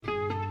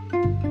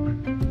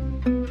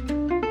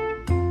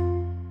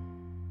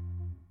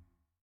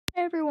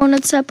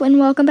everyone, it's Up, and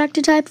welcome back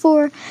to Type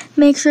 4.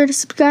 Make sure to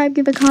subscribe,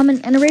 give a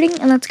comment, and a rating,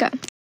 and let's go.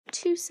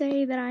 To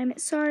say that I'm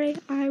sorry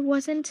I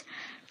wasn't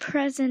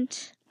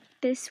present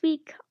this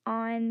week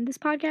on this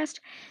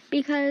podcast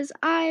because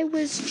I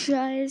was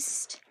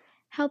just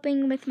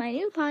helping with my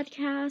new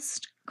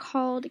podcast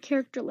called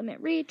Character Limit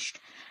Reached.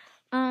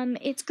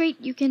 It's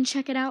great. You can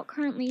check it out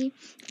currently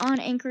on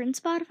Anchor and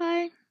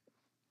Spotify,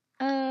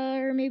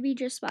 or maybe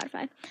just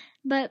Spotify.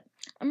 But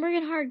I'm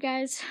working hard,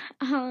 guys.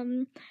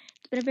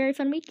 It's been a very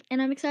fun week,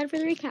 and I'm excited for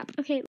the recap.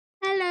 Okay,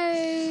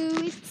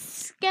 hello.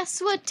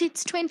 Guess what?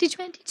 It's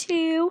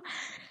 2022.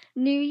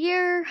 New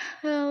year.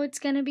 Oh, it's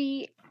gonna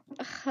be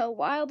a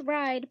wild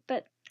ride,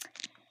 but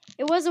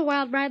it was a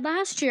wild ride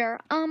last year.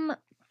 I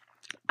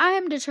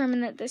am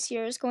determined that this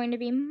year is going to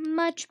be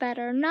much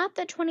better. Not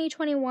that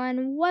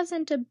 2021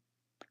 wasn't a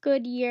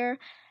good year,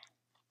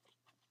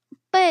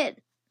 but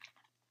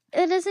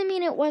it doesn't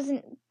mean it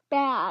wasn't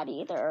bad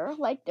either.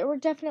 Like, there were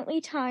definitely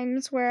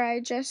times where I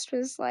just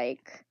was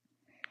like,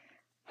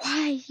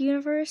 why,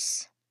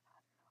 universe?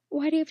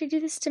 Why do you have to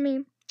do this to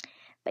me?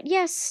 But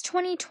yes,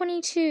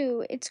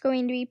 2022, it's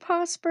going to be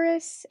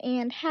prosperous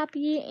and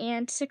happy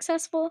and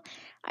successful.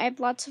 I have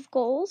lots of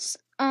goals.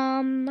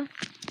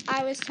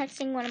 I was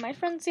texting one of my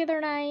friends the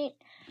other night,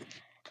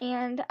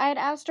 and I had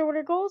asked her what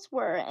her goals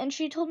were, and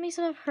she told me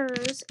some of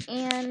hers,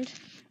 and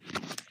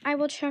I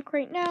will check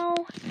right now.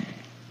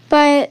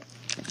 But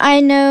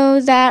I know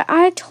that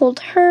I told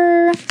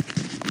her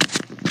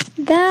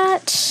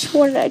that,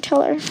 what did I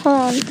tell her?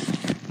 Hold on.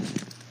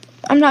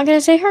 I'm not going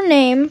to say her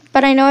name,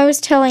 but I know I was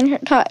telling her,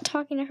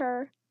 talking to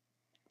her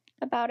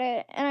about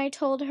it, and I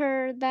told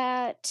her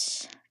that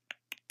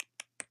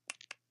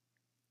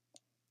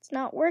it's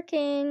not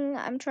working.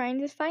 I'm trying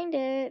to find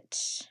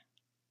it.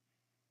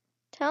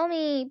 Tell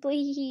me,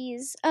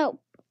 please. Oh,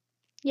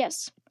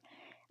 yes.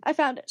 I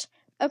found it.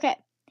 Okay.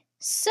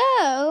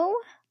 So,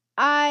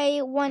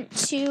 I want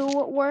to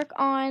work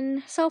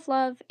on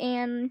self-love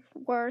and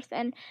worth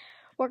and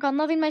work on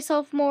loving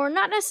myself more.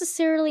 Not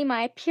necessarily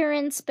my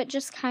appearance, but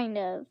just kind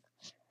of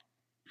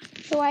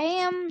who I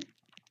am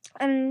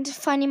and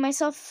finding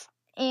myself.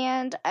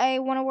 And I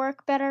want to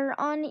work better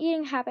on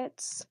eating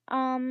habits.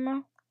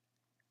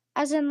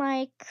 As in,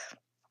 like,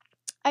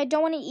 I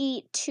don't want to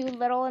eat too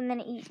little and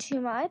then eat too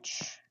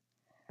much.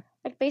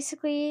 Like,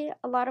 basically,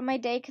 a lot of my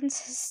day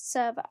consists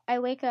of I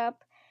wake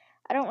up,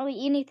 I don't really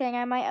eat anything.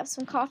 I might have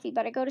some coffee,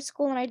 but I go to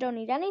school and I don't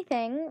eat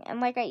anything.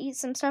 And, like, I eat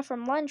some stuff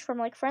from lunch from,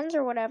 like, friends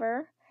or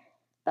whatever.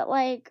 But,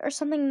 like, or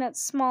something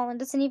that's small and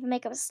doesn't even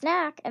make up a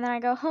snack. And then I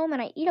go home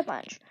and I eat a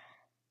bunch.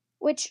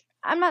 Which,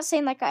 I'm not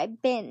saying, like, I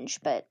binge,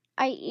 but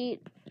I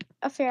eat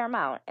a fair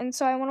amount. And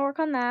so I want to work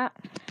on that.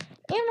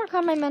 And work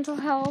on my mental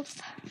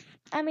health.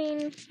 I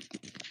mean,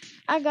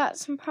 I got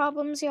some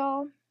problems,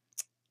 y'all.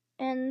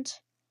 And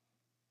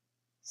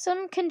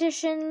some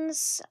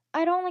conditions,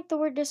 I don't like the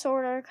word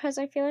disorder because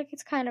I feel like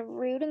it's kind of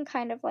rude and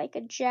kind of like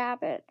a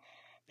jab at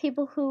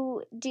people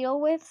who deal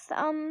with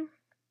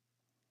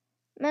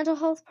mental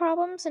health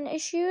problems and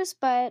issues,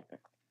 but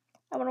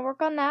I want to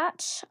work on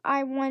that.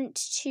 I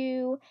want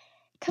to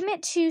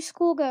commit to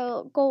school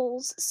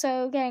goals,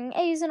 so getting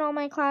A's in all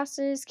my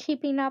classes,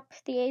 keeping up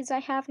the A's I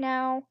have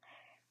now.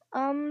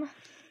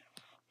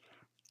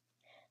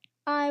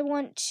 I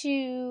want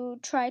to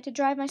try to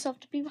drive myself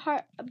to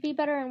be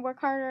better and work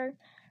harder,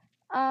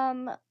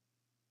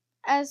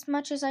 as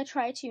much as I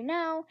try to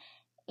now,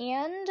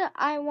 and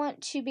I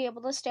want to be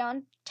able to stay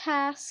on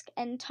task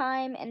and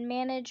time and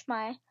manage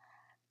my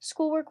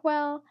schoolwork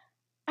well.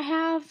 I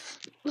have,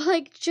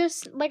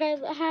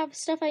 I have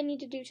stuff I need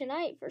to do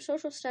tonight for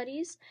social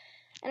studies,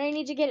 and I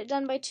need to get it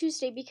done by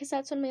Tuesday because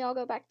that's when we all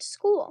go back to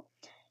school.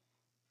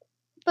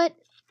 But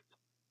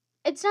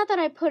it's not that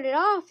I put it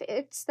off,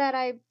 it's that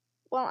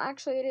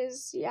actually it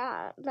is,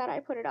 that I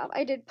put it off.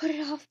 I did put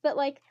it off, but,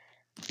 like,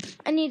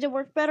 I need to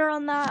work better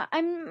on that.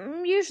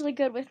 I'm usually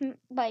good with,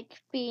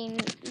 like, being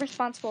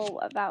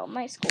responsible about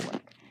my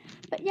schoolwork.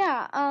 But,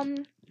 yeah,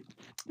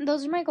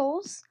 those are my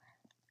goals.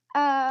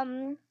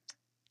 And,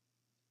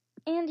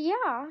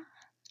 yeah,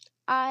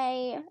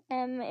 I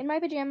am in my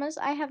pajamas.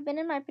 I have been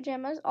in my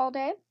pajamas all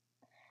day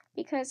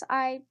because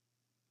I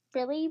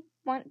really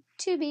want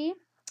to be.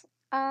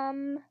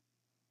 I'm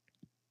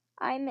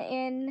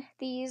in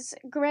these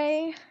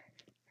gray,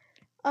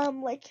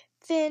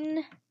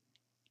 thin,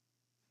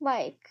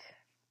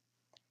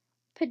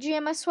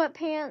 pajama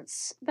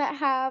sweatpants that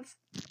have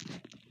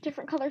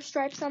different color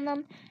stripes on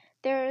them.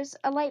 There's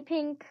a light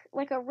pink,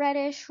 like a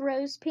reddish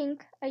rose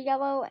pink, a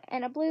yellow,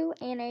 and a blue,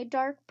 and a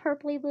dark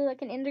purpley blue,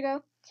 like an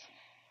indigo.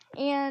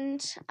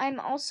 And I'm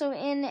also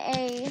in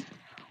a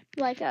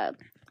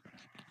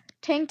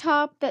tank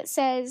top that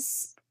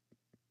says,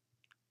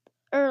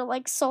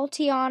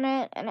 salty on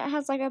it, and it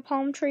has, a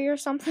palm tree or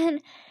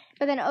something.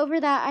 But then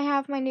over that, I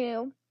have my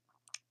new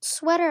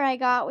sweater I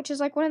got, which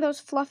is, one of those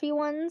fluffy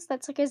ones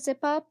that's, a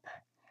zip-up,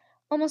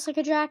 almost like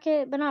a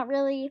jacket, but not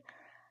really.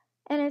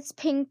 And it's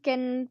pink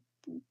and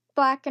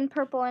black and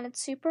purple, and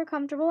it's super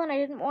comfortable, and I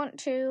didn't want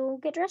to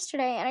get dressed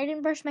today, and I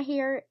didn't brush my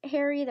hair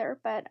either,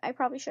 but I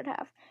probably should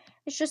have.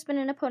 It's just been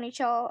in a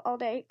ponytail all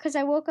day, because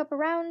I woke up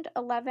around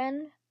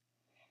 11.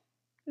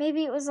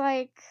 Maybe it was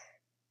like,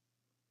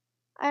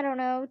 I don't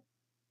know,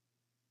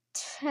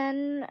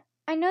 10.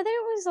 I know that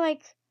it was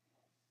like,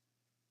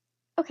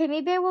 okay,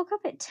 maybe I woke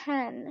up at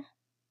 10,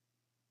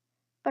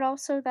 but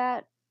also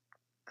that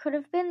could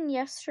have been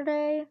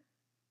yesterday.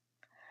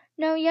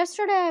 No,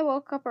 yesterday I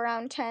woke up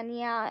around 10,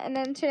 yeah, and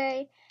then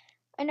today,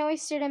 I know I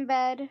stayed in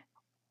bed,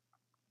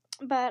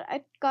 but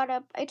I got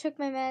up, I took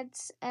my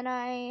meds, and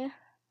I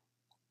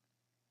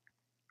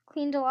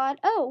cleaned a lot.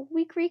 Oh,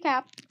 week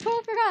recap.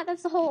 Totally forgot,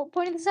 that's the whole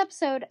point of this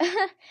episode.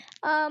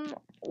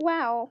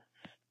 Wow.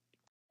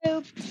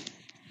 So,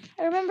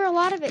 I remember a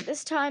lot of it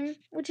this time,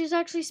 which is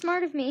actually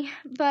smart of me,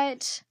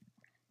 but,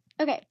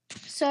 okay,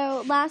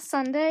 so last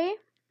Sunday,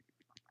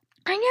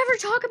 I never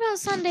talk about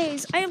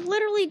Sundays, I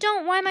literally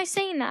don't, why am I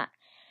saying that?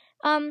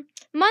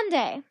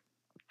 Monday,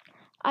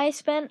 I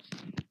spent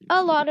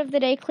a lot of the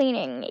day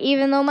cleaning,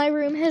 even though my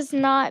room has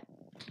not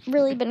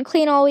really been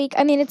clean all week.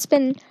 I mean, it's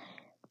been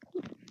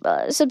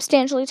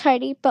substantially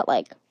tidy, but,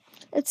 like,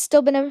 it's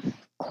still been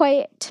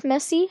quite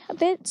messy a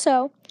bit,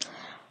 so,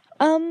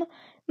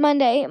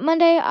 Monday,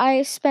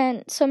 I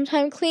spent some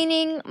time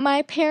cleaning.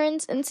 My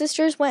parents and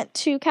sisters went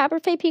to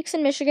Cabernet Peaks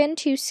in Michigan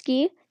to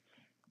ski,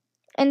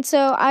 and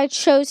so I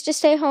chose to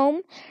stay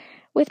home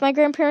with my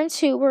grandparents,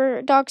 who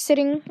were dog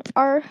sitting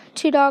our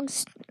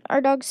dogs,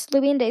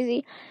 Louie and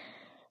Daisy.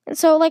 And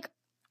so, like,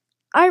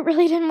 I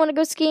really didn't want to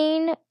go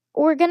skiing.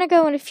 We're gonna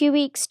go in a few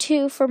weeks,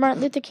 too, for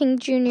Martin Luther King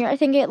Jr. I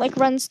think it, like,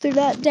 runs through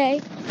that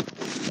day.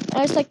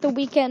 And it's, like, the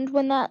weekend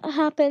when that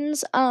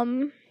happens,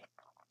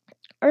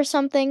 or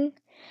something.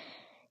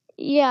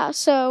 Yeah,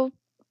 so,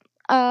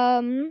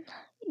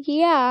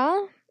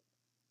 yeah.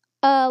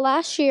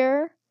 Last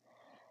year,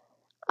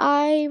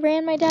 I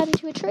ran my dad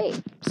into a tree.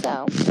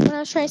 So, when I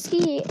was trying to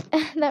ski,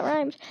 that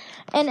rhymed.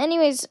 And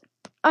anyways,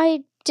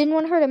 I didn't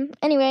want to hurt him.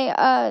 Anyway,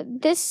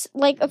 this,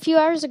 like, a few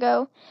hours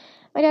ago,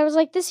 my dad was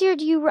like, this year,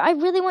 I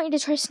really want you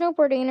to try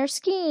snowboarding or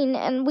skiing,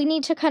 and we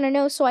need to kind of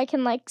know so I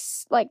can, like,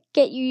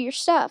 get you your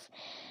stuff.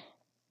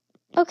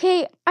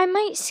 Okay, I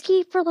might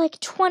ski for, like,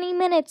 20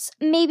 minutes,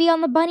 maybe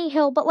on the bunny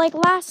hill, but, like,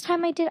 last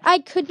time I did, I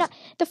could not,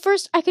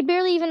 I could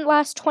barely even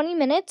last 20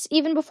 minutes,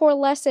 even before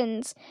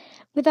lessons,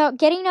 without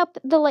getting up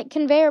the, like,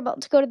 conveyor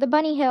belt to go to the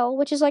bunny hill,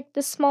 which is, like,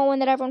 the small one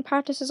that everyone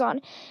practices on,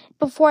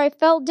 before I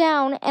fell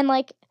down, and,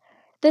 like,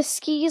 the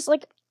skis,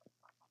 like,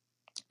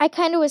 I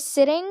kind of was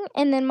sitting,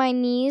 and then my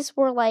knees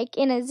were, like,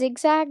 in a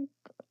zigzag,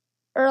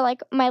 or,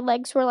 like, my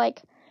legs were,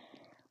 like,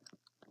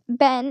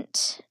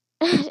 bent.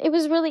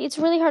 It's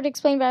really hard to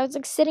explain, but I was,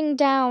 like, sitting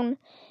down,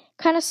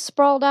 kind of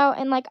sprawled out,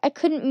 and, like, I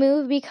couldn't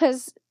move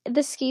because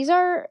the skis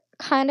are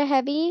kind of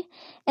heavy,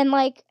 and,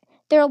 like,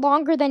 they're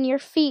longer than your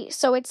feet,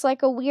 so it's,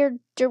 like, a weird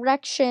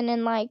direction,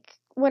 and, like,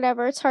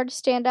 whatever, it's hard to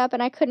stand up,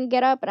 and I couldn't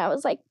get up, and I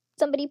was like,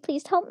 somebody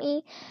please help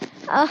me.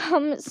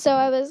 So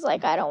I was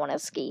like, I don't want to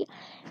ski,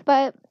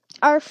 but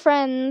our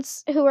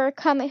friends who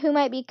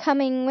might be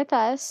coming with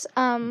us,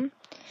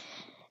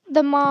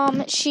 the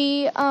mom,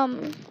 she,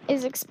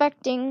 is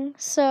expecting,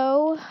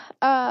 so,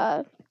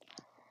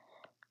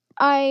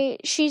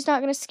 she's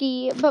not gonna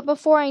ski, but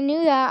before I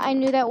knew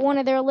that one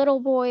of their little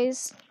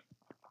boys,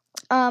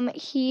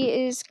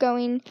 he is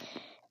going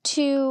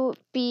to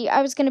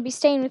I was gonna be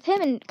staying with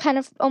him and kind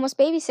of almost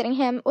babysitting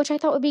him, which I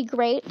thought would be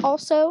great.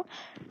 Also,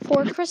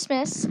 for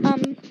Christmas,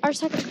 our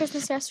second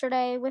Christmas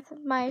yesterday with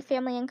my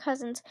family and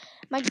cousins,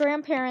 my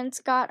grandparents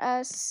got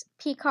us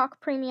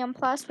Peacock Premium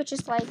Plus, which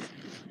is, like,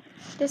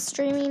 this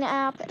streaming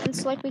app, and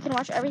so, like, we can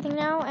watch everything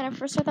now, and at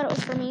first I thought it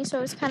was for me, so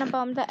I was kind of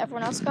bummed that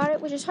everyone else got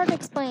it, which is hard to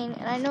explain,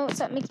 and I know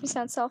that makes me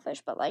sound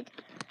selfish, but, like,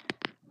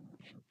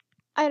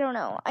 I don't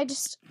know,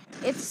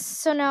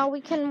 so now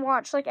we can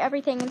watch, like,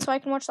 everything, and so I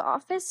can watch The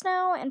Office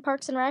now, and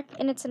Parks and Rec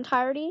in its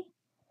entirety,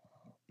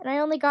 and I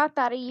only got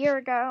that a year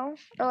ago,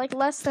 or, like,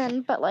 less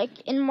than, but, like,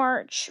 in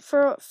March,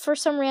 for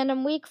some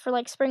random week, for,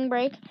 like, spring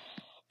break,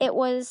 it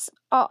was,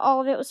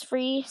 all of it was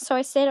free, so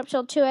I stayed up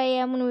till 2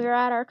 a.m. when we were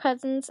at our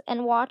cousin's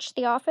and watched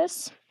The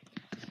Office.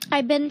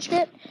 I binged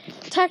it.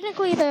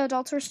 Technically, the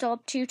adults were still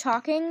up to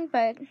talking,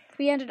 but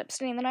we ended up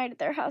spending the night at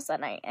their house that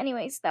night.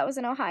 Anyways, that was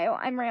in Ohio.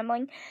 I'm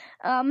rambling.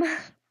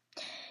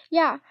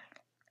 Yeah.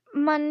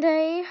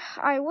 Monday,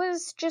 I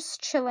was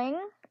just chilling,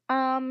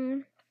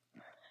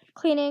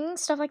 cleaning,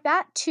 stuff like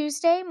that.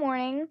 Tuesday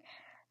morning,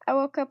 I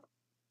woke up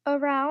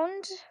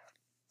around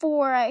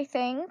 4, I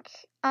think,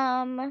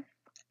 and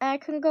I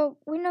couldn't go,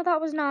 no,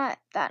 that was not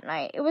that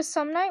night. It was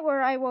some night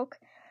where I woke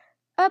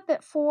up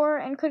at 4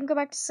 and couldn't go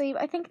back to sleep.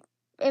 I think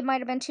it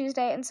might have been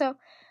Tuesday, and so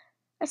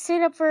I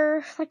stayed up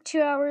for, like,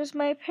 2 hours.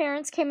 My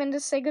parents came in to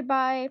say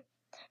goodbye,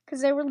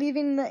 because they were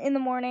leaving in the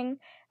morning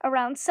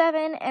around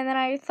 7, and then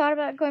I thought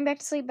about going back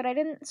to sleep, but I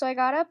didn't, so I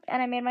got up,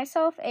 and I made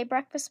myself a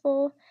breakfast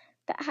bowl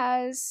that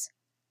has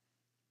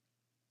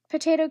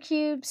potato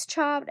cubes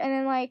chopped, and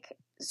then, like,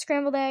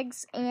 scrambled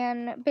eggs,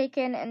 and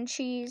bacon, and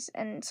cheese,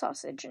 and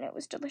sausage, and it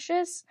was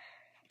delicious.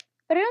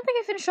 But I don't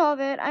think I finished all of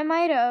it. I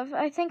might have.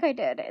 I think I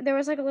did. There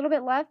was like a little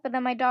bit left, but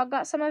then my dog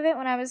got some of it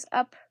when I was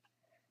up.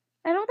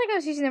 I don't think I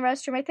was using the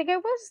restroom. I think I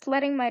was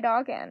letting my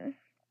dog in.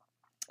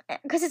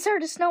 Because it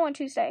started to snow on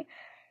Tuesday.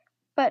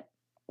 But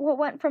what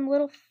went from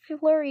little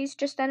flurries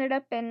just ended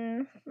up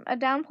in a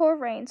downpour of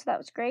rain, so that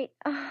was great.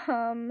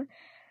 I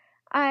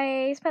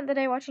spent the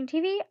day watching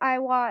TV. I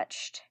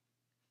watched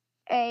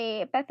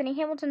a Bethany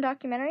Hamilton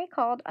documentary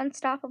called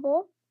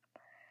Unstoppable.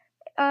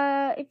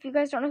 If you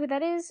guys don't know who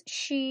that is,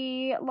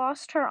 she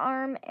lost her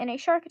arm in a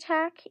shark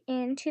attack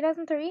in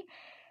 2003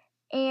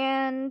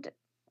 and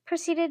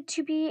proceeded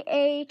to be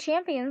a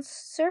champion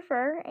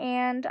surfer,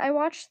 and I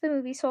watched the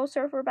movie Soul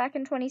Surfer back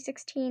in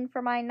 2016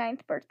 for my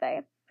 9th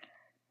birthday.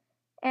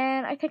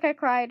 And I think I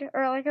cried,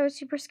 or like I was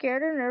super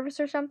scared or nervous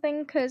or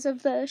something because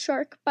of the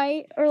shark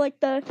bite, or like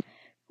the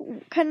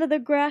kind of the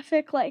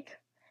graphic like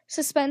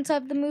suspense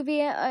of the movie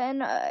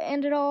and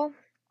it all.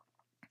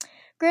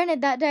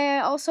 Granted, that day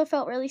I also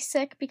felt really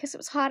sick because it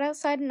was hot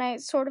outside and I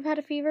sort of had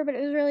a fever, but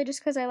it was really just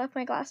because I left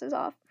my glasses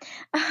off.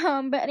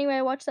 But anyway,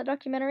 I watched that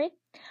documentary.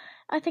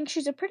 I think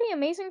she's a pretty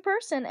amazing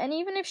person, and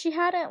even if she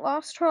hadn't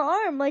lost her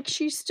arm, like,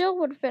 she still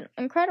would have been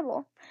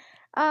incredible.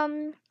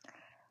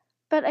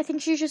 But I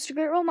think she's just a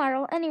great role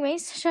model.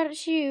 Anyways, shout out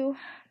to you,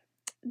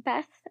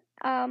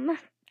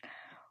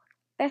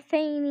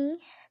 Bethany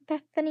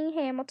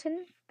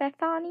Hamilton.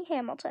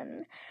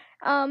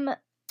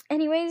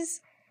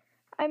 Anyways,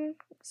 I'm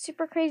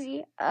super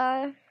crazy.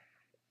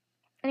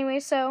 Anyway,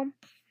 so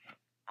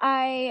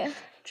I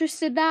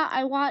just did that.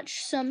 I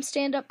watched some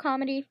stand-up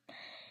comedy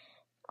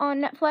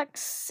on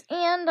Netflix,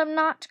 and I'm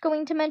not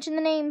going to mention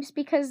the names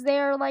because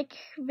they're, like,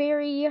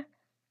 very,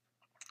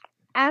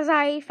 as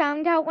I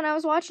found out when I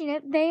was watching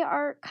it, they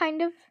are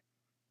kind of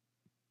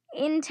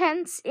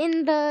intense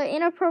in the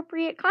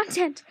inappropriate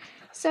content.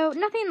 So,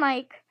 nothing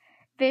like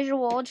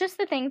visual, just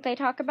the things they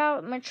talk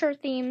about, mature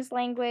themes,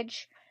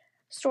 language,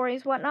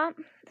 stories, whatnot.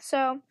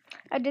 So,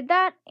 I did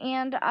that,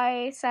 and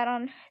I sat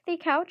on the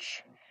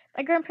couch.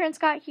 My grandparents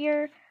got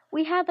here.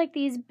 We had, like,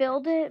 these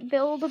build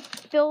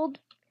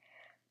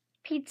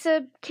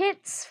pizza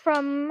kits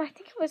from, I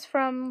think it was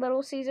from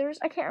Little Caesars.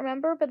 I can't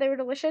remember, but they were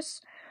delicious.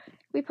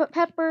 We put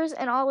peppers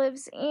and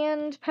olives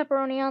and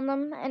pepperoni on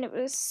them, and it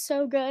was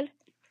so good.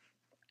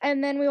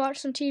 And then we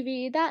watched some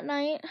TV that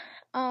night.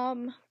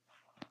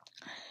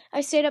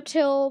 I stayed up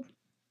till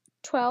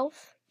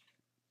 12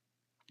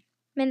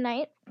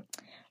 midnight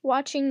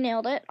watching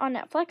Nailed It on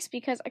Netflix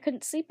because I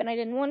couldn't sleep and I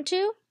didn't want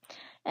to.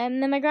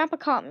 And then my grandpa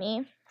caught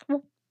me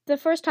the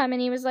first time,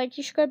 and he was like,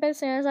 "You should go to bed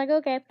soon." I was like,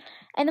 "Okay."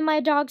 And then my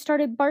dog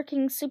started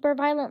barking super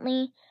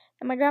violently,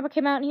 and my grandpa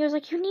came out and he was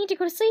like, "You need to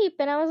go to sleep."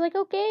 And I was like,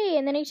 "Okay."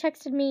 And then he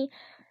texted me,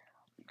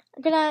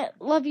 "Good night,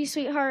 love you,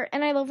 sweetheart."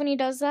 And I love when he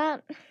does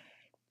that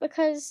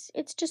because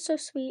it's just so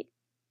sweet.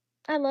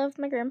 I love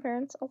my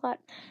grandparents a lot.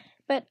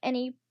 But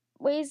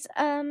anyways,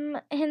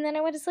 and then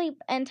I went to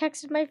sleep and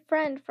texted my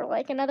friend for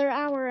like another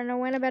hour, and I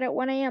went to bed at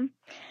 1 a.m.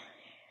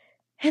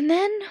 And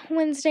then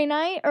Wednesday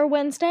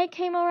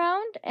came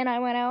around, and I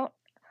went out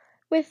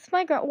with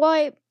my girl.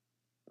 Well,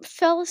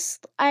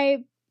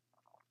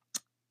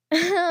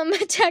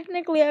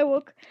 technically I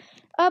woke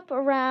up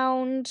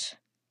around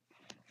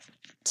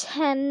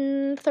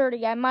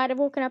 10:30. I might have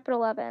woken up at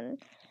 11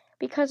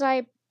 because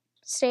I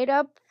stayed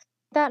up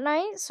that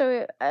night.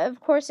 So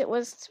of course it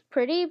was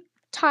pretty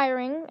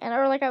tiring,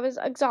 or like I was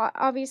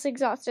obviously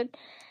exhausted.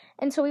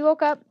 And so we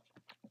woke up.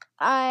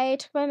 I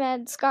took my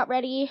meds, got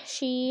ready.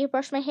 She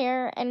brushed my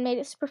hair and made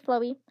it super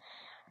flowy.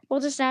 Well,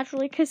 just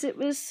naturally, because it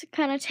was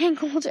kind of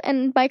tangled,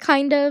 and by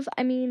kind of,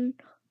 I mean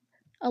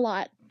a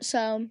lot.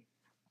 So,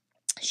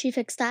 she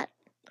fixed that.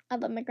 I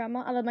love my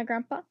grandma, I love my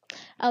grandpa,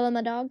 I love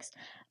my dogs.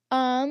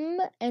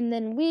 And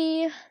then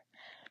we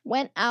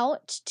went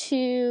out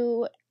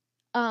to,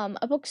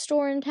 a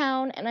bookstore in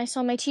town, and I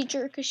saw my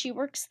teacher, because she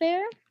works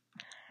there,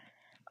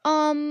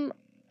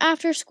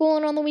 after school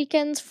and on the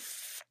weekends,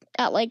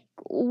 at like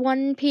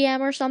 1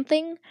 p.m. or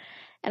something,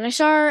 and I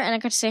saw her, and I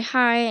got to say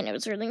hi, and it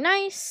was really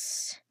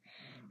nice.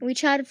 We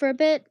chatted for a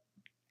bit,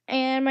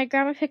 and my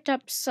grandma picked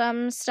up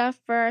some stuff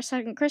for our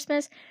second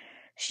Christmas.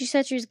 She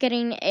said she was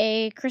getting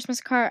a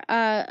Christmas card,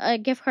 a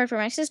gift card for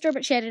my sister,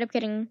 but she ended up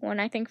getting one,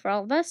 I think, for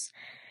all of us.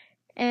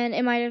 And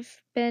it might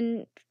have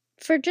been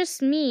for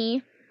just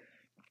me,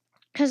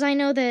 because I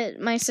know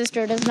that my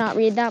sister does not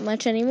read that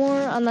much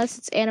anymore, unless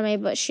it's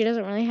anime, but she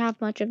doesn't really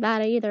have much of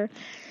that either.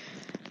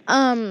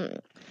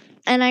 And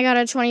I got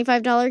a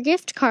 $25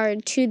 gift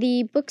card to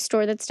the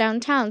bookstore that's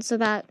downtown, so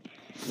that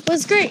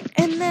was great.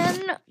 And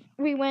then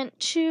we went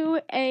to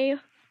I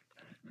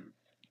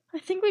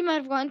think we might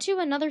have gone to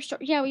another store.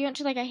 Yeah, we went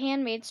to like a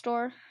handmade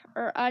store.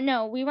 Or,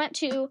 no, we went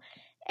to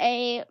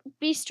a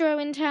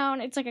bistro in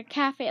town. It's like a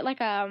cafe,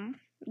 like a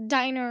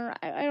diner.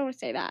 I don't want to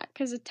say that,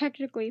 because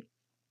technically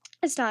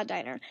it's not a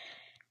diner.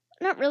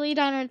 Not really a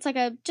diner. It's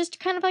like just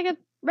kind of like a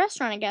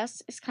restaurant, I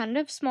guess. It's kind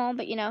of small,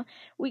 but, you know.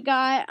 We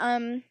got,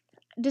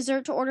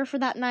 dessert to order for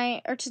that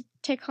night, or to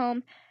take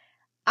home.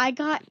 I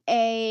got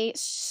I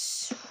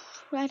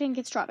didn't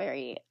get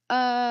strawberry,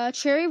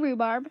 cherry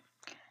rhubarb.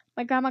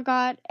 My grandma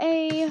got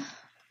a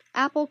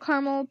apple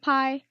caramel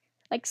pie,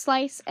 like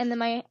slice, and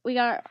then we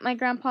got my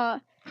grandpa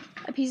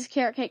a piece of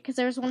carrot cake because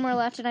there was one more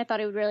left and I thought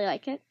he would really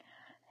like it.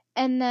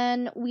 And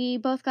then we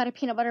both got a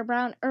peanut butter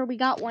brown, or we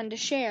got one to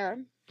share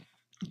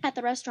at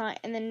the restaurant,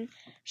 and then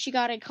she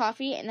got a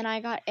coffee, and then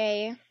I got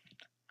a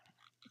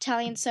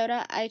Italian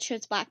soda. I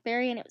chose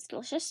blackberry, and it was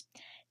delicious.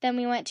 Then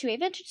we went to a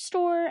vintage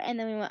store, and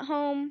then we went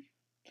home.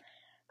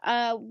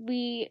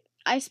 I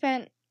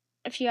spent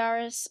a few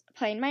hours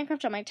playing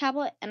Minecraft on my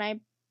tablet, and I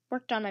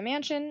worked on my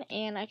mansion,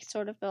 and I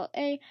sort of built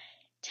a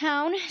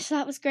town, so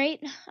that was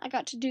great. I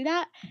got to do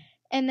that.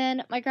 And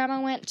then my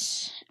grandma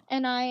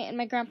and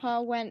my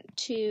grandpa went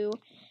to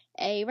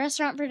a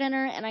restaurant for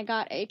dinner, and I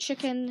got a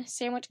chicken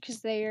sandwich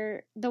because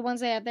the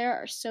ones they have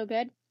there are so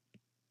good,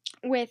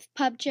 with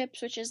pub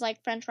chips, which is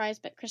like french fries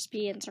but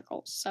crispy in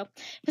circles. So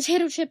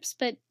potato chips,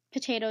 but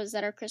potatoes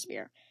that are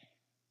crispier.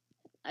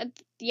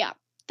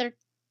 They're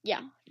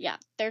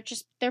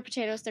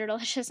potatoes. They're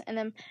delicious. And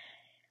then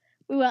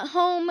we went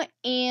home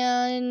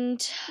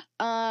and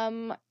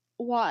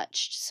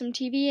watched some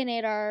TV and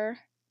ate our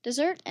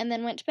dessert, and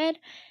then went to bed.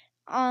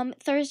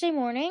 Thursday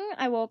morning,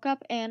 I woke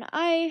up and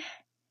I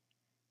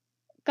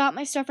got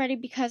my stuff ready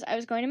because I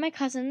was going to my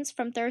cousin's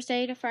from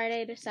Thursday to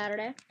Friday to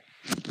Saturday,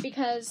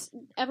 because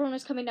everyone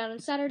was coming down on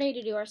Saturday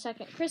to do our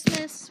second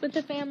Christmas with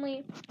the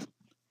family.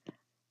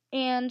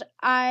 And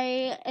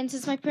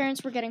since my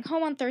parents were getting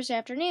home on Thursday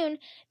afternoon,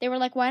 they were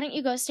like, why don't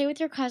you go stay with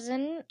your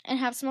cousin and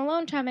have some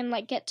alone time and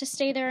like get to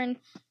stay there and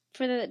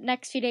for the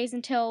next few days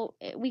until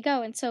we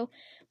go, and so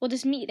we'll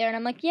just meet there. And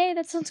I'm like, yay,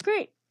 that sounds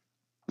great.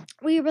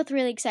 We were both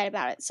really excited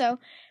about it. So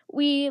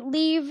we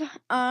leave,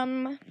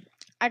 I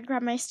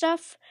grab my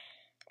stuff,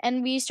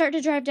 and we start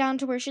to drive down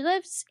to where she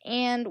lives,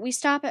 and we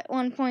stop at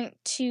one point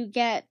to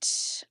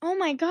get, oh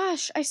my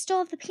gosh, I still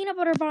have the peanut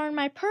butter bar in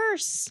my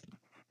purse.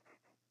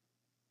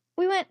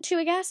 We went to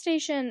a gas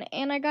station,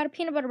 and I got a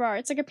peanut butter bar.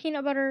 It's like a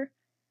peanut butter,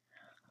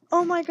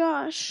 oh my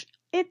gosh,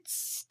 it's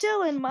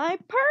still in my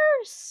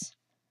purse.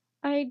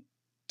 I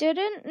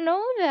didn't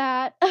know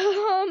that.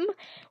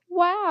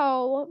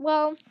 Wow.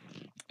 Well,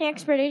 the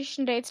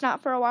expiration date's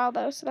not for a while,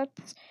 though, so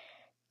that's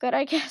good,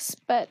 I guess.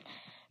 But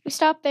we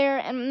stopped there,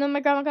 and then my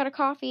grandma got a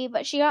coffee,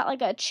 but she got,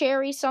 like, a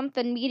cherry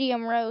something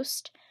medium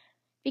roast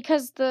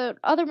because the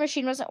other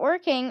machine wasn't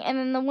working. And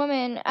then the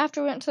woman,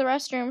 after we went to the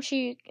restroom,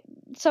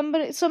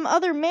 some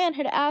other man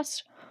had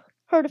asked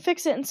her to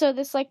fix it, and so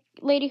this, like,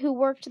 lady who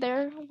worked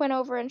there went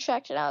over and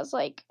checked, and I was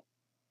like,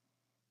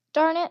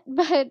 darn it.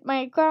 But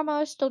my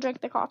grandma still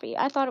drank the coffee.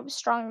 I thought it was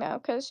strong, though,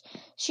 because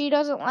she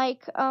doesn't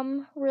like,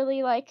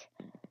 really, like,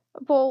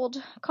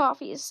 bold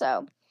coffees.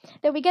 So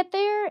then we get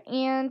there,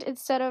 and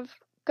instead of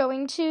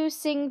going to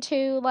sing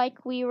to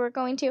like we were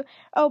going to,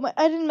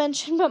 I didn't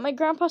mention, but my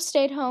grandpa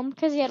stayed home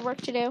because he had work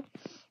to do,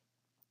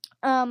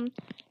 and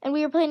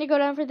we were planning to go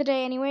down for the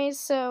day anyways,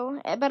 so,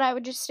 but I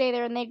would just stay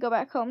there and they'd go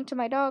back home to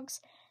my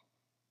dogs,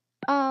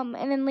 and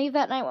then leave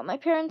that night when my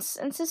parents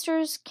and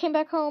sisters came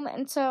back home.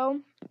 And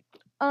so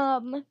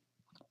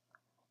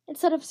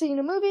instead of seeing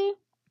a movie,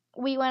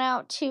 we went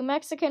out to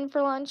Mexican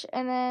for lunch,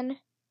 and then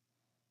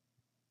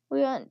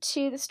we went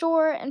to the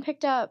store and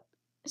picked up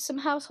some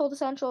household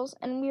essentials,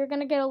 and we were going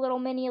to get a little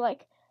mini,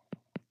 like,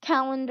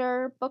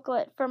 calendar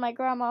booklet for my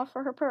grandma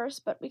for her purse,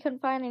 but we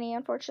couldn't find any,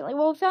 unfortunately.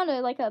 Well, we found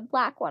a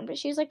black one, but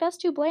she was like, that's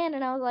too bland,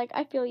 and I was like,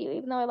 I feel you,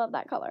 even though I love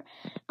that color.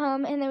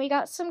 And then we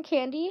got some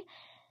candy.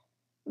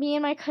 Me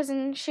and my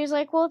cousin, she was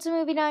like, well, it's a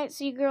movie night,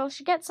 so you girls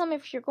should get some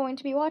if you're going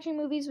to be watching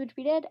movies, which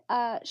we did.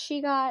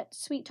 She got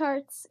Sweet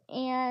Tarts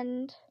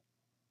and,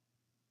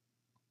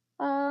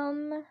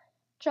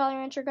 Jolly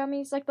Rancher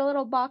gummies, like the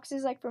little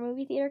boxes, like for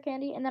movie theater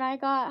candy. And then I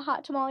got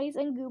hot tamales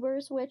and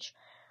goobers, which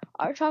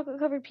are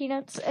chocolate-covered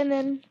peanuts, and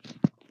then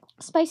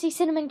spicy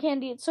cinnamon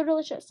candy. It's so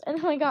delicious. And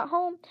then we got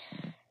home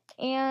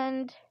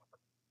and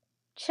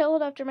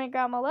chilled after my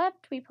grandma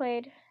left. We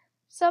played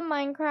some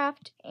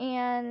Minecraft,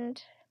 and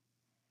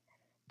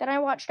then I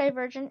watched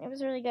Divergent. It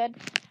was really good.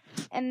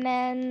 And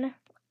then,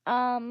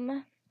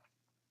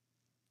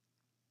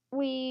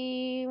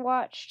 we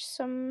watched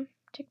some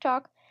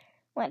TikTok.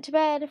 Went to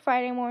bed.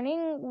 Friday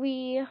morning,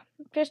 we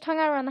just hung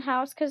out around the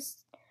house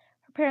because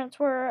her parents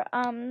were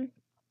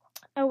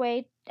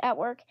away at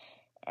work,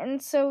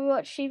 and so we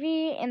watched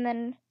TV, and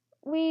then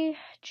we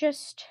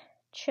just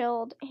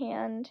chilled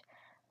and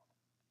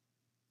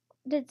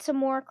did some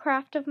more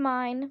craft of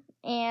mine,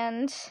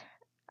 and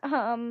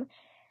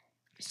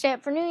stayed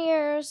up for New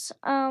Year's,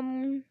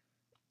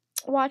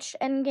 watched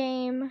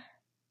Endgame,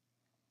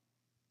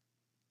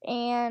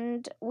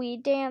 and we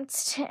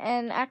danced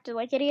and acted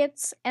like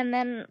idiots, and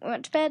then we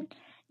went to bed.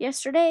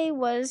 Yesterday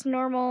was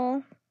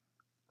normal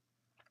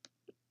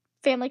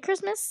family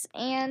Christmas,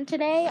 and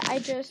today I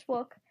just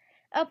woke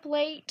up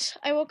late.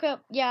 I woke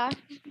up,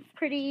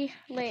 pretty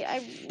late.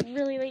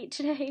 Really late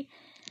today,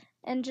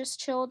 and just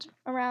chilled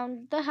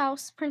around the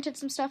house, printed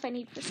some stuff I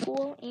need for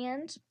school,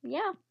 and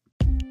yeah.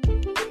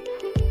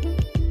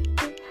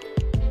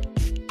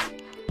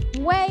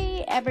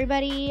 Way,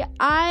 everybody,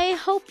 I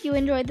hope you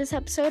enjoyed this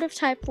episode of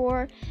Type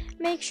 4.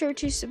 Make sure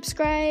to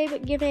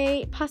subscribe, give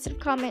a positive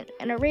comment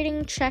and a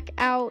rating. Check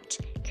out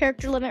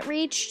character limit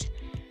reached,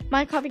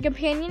 My Coffee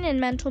Companion,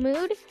 and Mental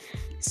Mood.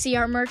 See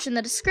our merch in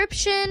the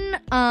description.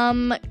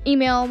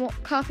 Email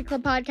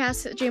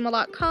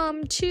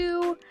coffeeclubpodcast@gmail.com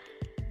to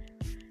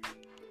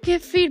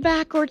give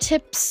feedback or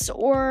tips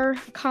or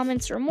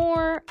comments or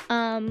more.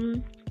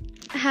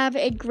 Have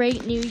a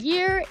great new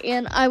year,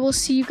 and I will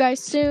see you guys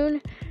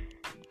soon.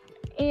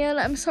 And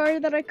I'm sorry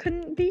that I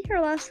couldn't be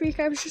here last week.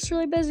 I was just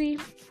really busy.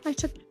 I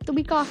took the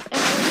week off,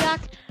 and I'll be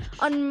back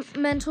on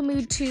Mental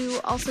Mood 2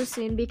 also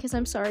soon, because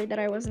I'm sorry that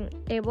I wasn't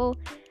able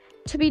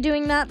to be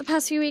doing that the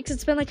past few weeks.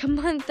 It's been like a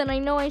month, and I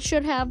know I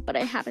should have, but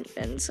I haven't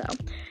been, so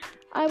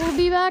I will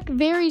be back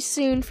very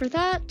soon for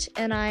that,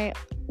 and I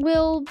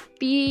will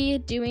be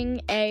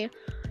doing a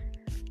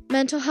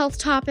mental health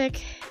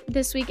topic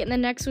this week, and the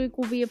next week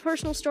will be a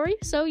personal story.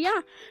 So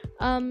yeah,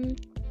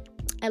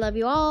 I love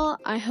you all.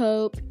 I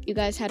hope you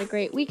guys had a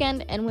great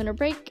weekend and winter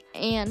break,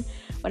 and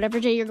whatever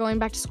day you're going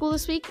back to school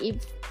this week,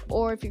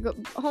 or if you're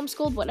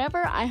homeschooled,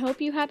 whatever, I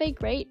hope you have a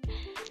great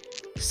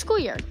school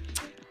year.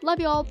 Love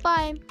you all.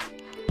 Bye.